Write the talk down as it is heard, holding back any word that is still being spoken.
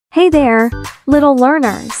Hey there, little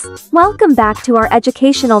learners. Welcome back to our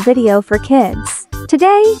educational video for kids.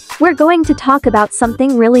 Today, we're going to talk about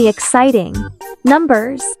something really exciting.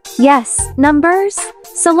 Numbers. Yes, numbers.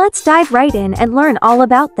 So let's dive right in and learn all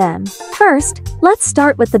about them. First, let's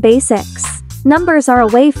start with the basics. Numbers are a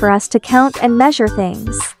way for us to count and measure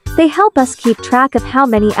things. They help us keep track of how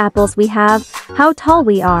many apples we have, how tall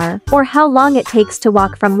we are, or how long it takes to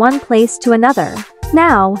walk from one place to another.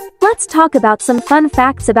 Now, let's talk about some fun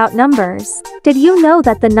facts about numbers. Did you know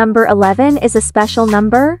that the number 11 is a special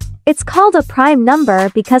number? It's called a prime number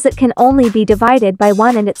because it can only be divided by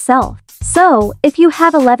 1 in itself. So, if you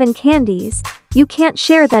have 11 candies, you can't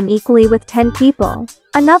share them equally with 10 people.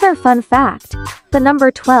 Another fun fact, the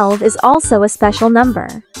number 12 is also a special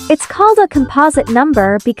number. It's called a composite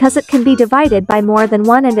number because it can be divided by more than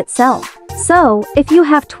 1 in itself. So, if you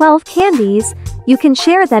have 12 candies, you can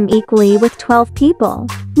share them equally with 12 people.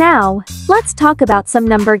 Now, let's talk about some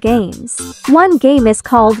number games. One game is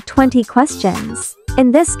called 20 Questions.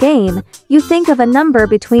 In this game, you think of a number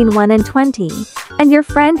between 1 and 20, and your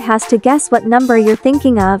friend has to guess what number you're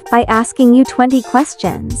thinking of by asking you 20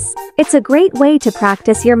 questions. It's a great way to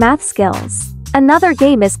practice your math skills. Another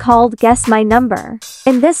game is called Guess My Number.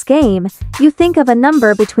 In this game, you think of a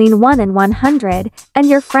number between 1 and 100, and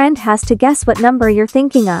your friend has to guess what number you're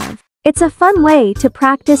thinking of. It's a fun way to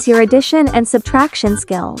practice your addition and subtraction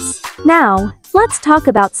skills. Now, let's talk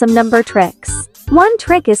about some number tricks. One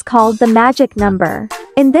trick is called the magic number.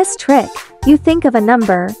 In this trick, you think of a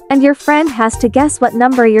number, and your friend has to guess what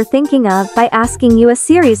number you're thinking of by asking you a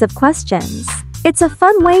series of questions. It's a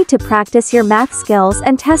fun way to practice your math skills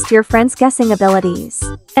and test your friend's guessing abilities.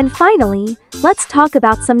 And finally, let's talk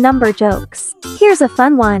about some number jokes. Here's a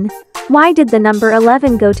fun one. Why did the number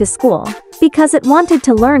 11 go to school? Because it wanted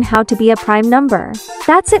to learn how to be a prime number.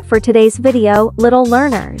 That's it for today's video, little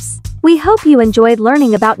learners. We hope you enjoyed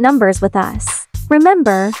learning about numbers with us.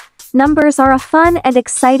 Remember, numbers are a fun and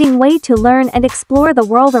exciting way to learn and explore the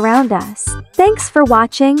world around us. Thanks for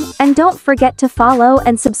watching, and don't forget to follow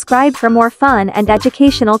and subscribe for more fun and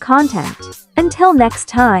educational content. Until next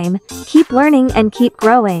time, keep learning and keep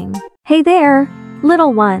growing. Hey there,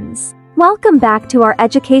 little ones. Welcome back to our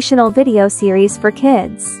educational video series for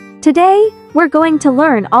kids. Today, we're going to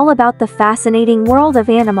learn all about the fascinating world of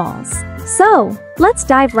animals. So, let's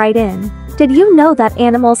dive right in. Did you know that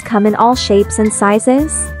animals come in all shapes and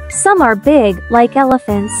sizes? Some are big, like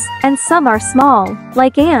elephants, and some are small,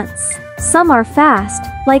 like ants. Some are fast,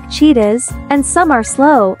 like cheetahs, and some are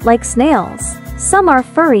slow, like snails. Some are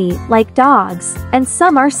furry, like dogs, and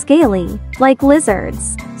some are scaly, like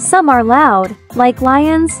lizards. Some are loud, like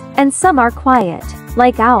lions, and some are quiet,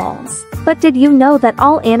 like owls. But did you know that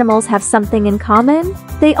all animals have something in common?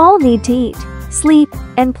 They all need to eat, sleep,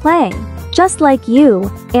 and play. Just like you,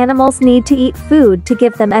 animals need to eat food to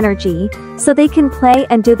give them energy, so they can play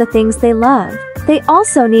and do the things they love. They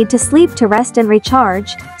also need to sleep to rest and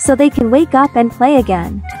recharge, so they can wake up and play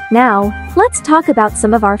again. Now, let's talk about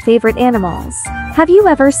some of our favorite animals. Have you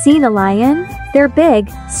ever seen a lion? They're big,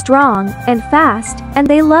 strong, and fast, and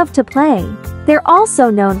they love to play. They're also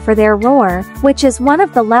known for their roar, which is one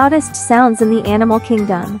of the loudest sounds in the animal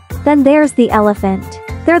kingdom. Then there's the elephant.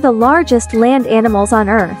 They're the largest land animals on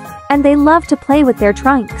Earth, and they love to play with their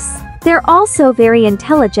trunks. They're also very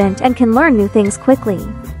intelligent and can learn new things quickly.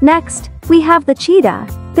 Next, we have the cheetah.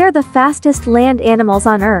 They're the fastest land animals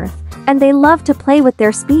on Earth, and they love to play with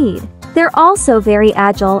their speed. They're also very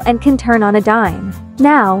agile and can turn on a dime.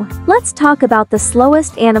 Now, let's talk about the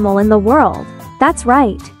slowest animal in the world. That's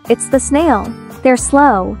right, it's the snail. They're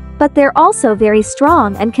slow, but they're also very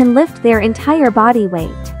strong and can lift their entire body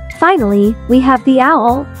weight. Finally, we have the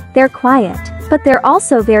owl. They're quiet, but they're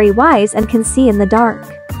also very wise and can see in the dark.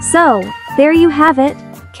 So, there you have it,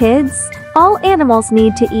 kids. All animals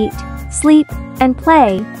need to eat, sleep, and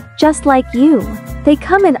play, just like you. They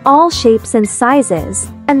come in all shapes and sizes,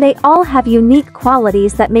 and they all have unique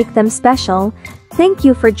qualities that make them special. Thank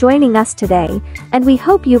you for joining us today, and we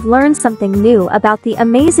hope you've learned something new about the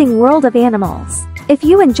amazing world of animals. If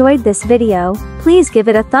you enjoyed this video, please give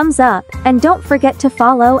it a thumbs up, and don't forget to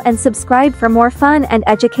follow and subscribe for more fun and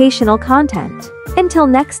educational content. Until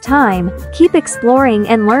next time, keep exploring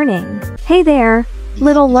and learning. Hey there,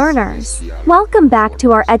 little learners. Welcome back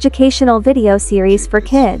to our educational video series for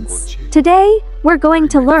kids. Today, we're going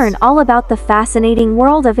to learn all about the fascinating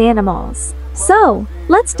world of animals. So,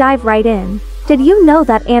 let's dive right in. Did you know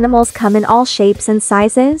that animals come in all shapes and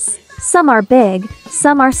sizes? Some are big,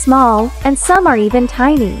 some are small, and some are even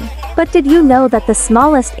tiny. But did you know that the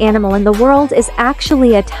smallest animal in the world is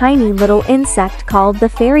actually a tiny little insect called the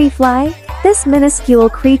fairy fly? This minuscule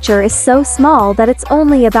creature is so small that it's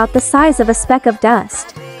only about the size of a speck of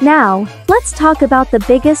dust. Now, let's talk about the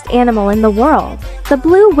biggest animal in the world. The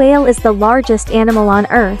blue whale is the largest animal on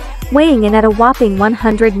Earth, weighing in at a whopping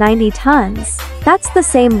 190 tons. That's the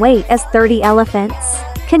same weight as 30 elephants.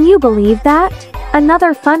 Can you believe that?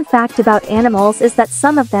 Another fun fact about animals is that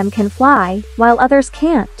some of them can fly, while others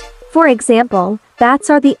can't. For example, bats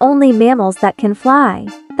are the only mammals that can fly.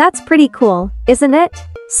 That's pretty cool, isn't it?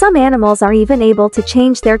 Some animals are even able to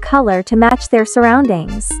change their color to match their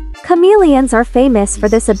surroundings. Chameleons are famous for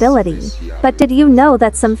this ability, but did you know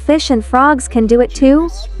that some fish and frogs can do it too?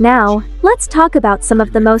 Now, let's talk about some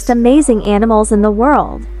of the most amazing animals in the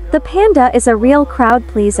world. The panda is a real crowd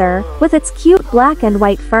pleaser, with its cute black and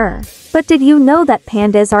white fur. But did you know that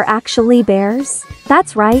pandas are actually bears?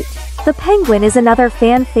 That's right. The penguin is another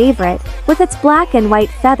fan favorite, with its black and white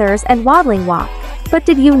feathers and waddling walk. But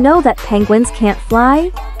did you know that penguins can't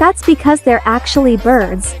fly? That's because they're actually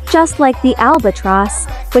birds, just like the albatross,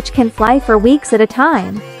 which can fly for weeks at a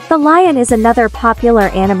time. The lion is another popular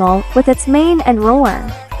animal, with its mane and roar.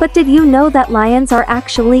 But did you know that lions are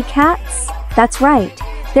actually cats? That's right.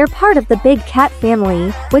 They're part of the big cat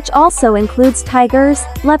family, which also includes tigers,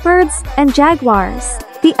 leopards, and jaguars.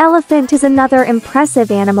 The elephant is another impressive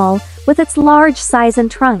animal, with its large size and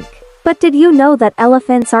trunk. But did you know that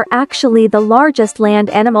elephants are actually the largest land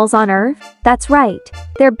animals on Earth? That's right.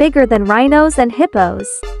 They're bigger than rhinos and hippos.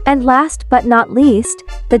 And last but not least,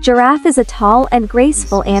 the giraffe is a tall and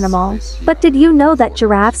graceful animal. But did you know that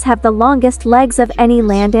giraffes have the longest legs of any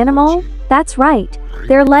land animal? That's right.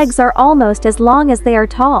 Their legs are almost as long as they are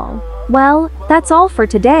tall. Well, that's all for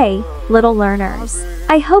today, little learners.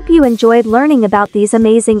 I hope you enjoyed learning about these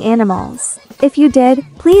amazing animals. If you did,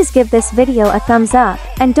 please give this video a thumbs up,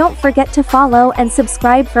 and don't forget to follow and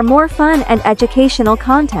subscribe for more fun and educational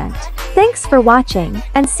content. Thanks for watching,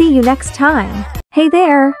 and see you next time. Hey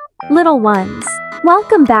there, little ones.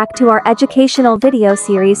 Welcome back to our educational video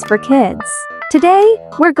series for kids. Today,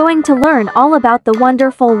 we're going to learn all about the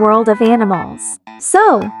wonderful world of animals.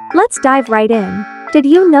 So, let's dive right in. Did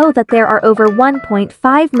you know that there are over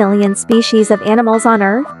 1.5 million species of animals on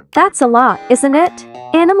Earth? That's a lot, isn't it?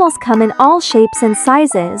 Animals come in all shapes and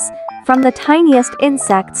sizes, from the tiniest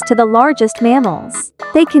insects to the largest mammals.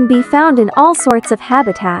 They can be found in all sorts of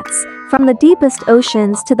habitats, from the deepest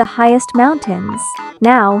oceans to the highest mountains.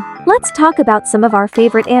 Now, let's talk about some of our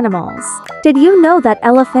favorite animals. Did you know that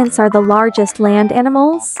elephants are the largest land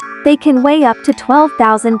animals? They can weigh up to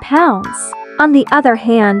 12,000 pounds. On the other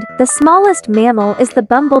hand, the smallest mammal is the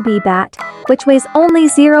bumblebee bat, which weighs only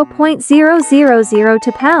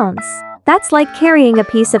 0.0002 pounds. That's like carrying a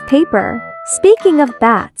piece of paper. Speaking of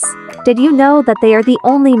bats, did you know that they are the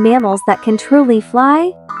only mammals that can truly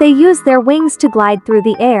fly? They use their wings to glide through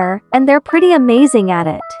the air, and they're pretty amazing at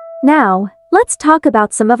it. Now, let's talk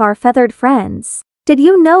about some of our feathered friends. Did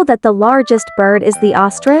you know that the largest bird is the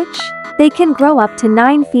ostrich? They can grow up to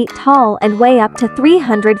 9 feet tall and weigh up to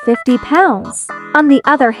 350 pounds. On the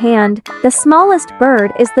other hand, the smallest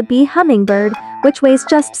bird is the bee hummingbird, which weighs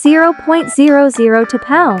just 0.002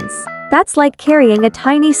 pounds. That's like carrying a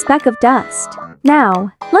tiny speck of dust.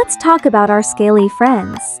 Now, let's talk about our scaly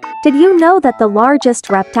friends. Did you know that the largest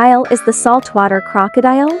reptile is the saltwater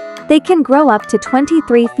crocodile? They can grow up to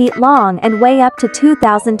 23 feet long and weigh up to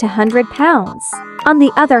 2,200 pounds. On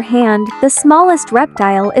the other hand, the smallest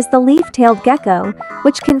reptile is the leaf-tailed gecko,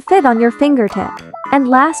 which can fit on your fingertip. And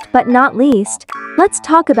last but not least, let's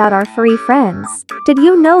talk about our furry friends. Did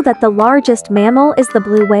you know that the largest mammal is the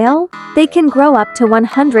blue whale? They can grow up to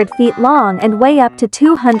 100 feet long and weigh up to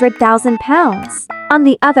 200,000 pounds. On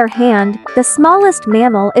the other hand, the smallest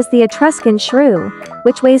mammal is the Etruscan shrew,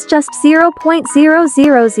 which weighs just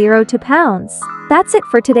 0.0002 pounds. That's it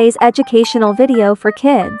for today's educational video for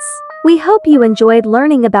kids. We hope you enjoyed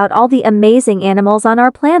learning about all the amazing animals on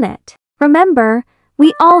our planet. Remember,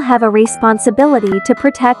 we all have a responsibility to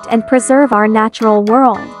protect and preserve our natural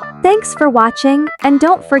world. Thanks for watching, and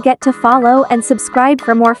don't forget to follow and subscribe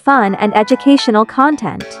for more fun and educational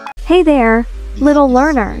content. Hey there, little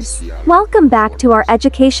learners. Welcome back to our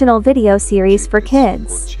educational video series for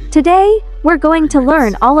kids. Today, we're going to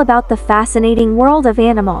learn all about the fascinating world of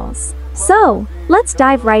animals. So, let's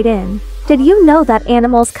dive right in. Did you know that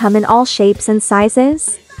animals come in all shapes and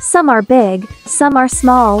sizes? Some are big, some are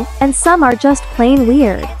small, and some are just plain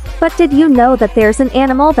weird. But did you know that there's an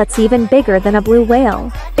animal that's even bigger than a blue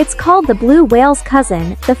whale? It's called the blue whale's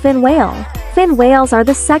cousin, the fin whale. Fin whales are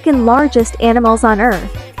the second largest animals on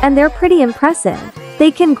Earth, and they're pretty impressive.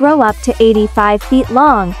 They can grow up to 85 feet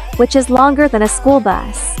long, which is longer than a school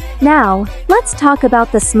bus. Now, let's talk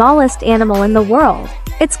about the smallest animal in the world.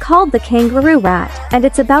 It's called the kangaroo rat, and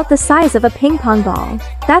it's about the size of a ping pong ball.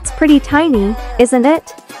 That's pretty tiny, isn't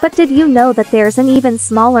it? But did you know that there's an even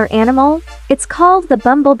smaller animal? It's called the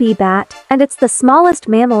bumblebee bat, and it's the smallest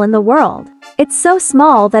mammal in the world. It's so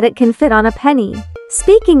small that it can fit on a penny.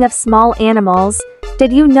 Speaking of small animals,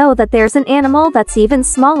 did you know that there's an animal that's even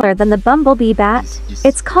smaller than the bumblebee bat?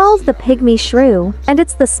 It's called the pygmy shrew, and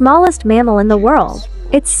it's the smallest mammal in the world.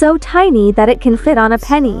 It's so tiny that it can fit on a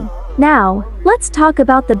penny. Now, let's talk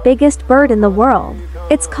about the biggest bird in the world.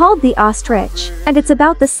 It's called the ostrich, and it's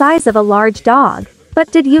about the size of a large dog.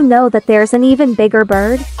 But did you know that there's an even bigger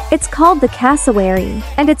bird? It's called the cassowary,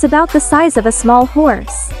 and it's about the size of a small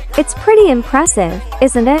horse. It's pretty impressive,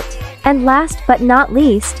 isn't it? And last but not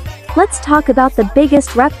least, let's talk about the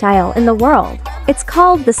biggest reptile in the world. It's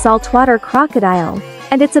called the saltwater crocodile,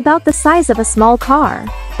 and it's about the size of a small car.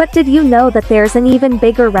 But did you know that there's an even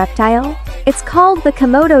bigger reptile? It's called the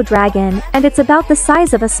Komodo dragon, and it's about the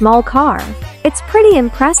size of a small car. It's pretty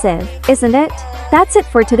impressive, isn't it? That's it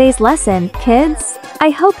for today's lesson, kids. I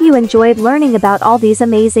hope you enjoyed learning about all these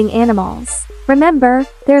amazing animals. Remember,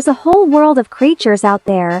 there's a whole world of creatures out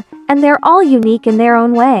there, and they're all unique in their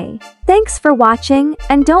own way. Thanks for watching,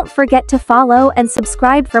 and don't forget to follow and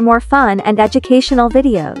subscribe for more fun and educational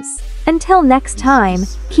videos. Until next time,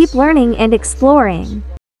 keep learning and exploring.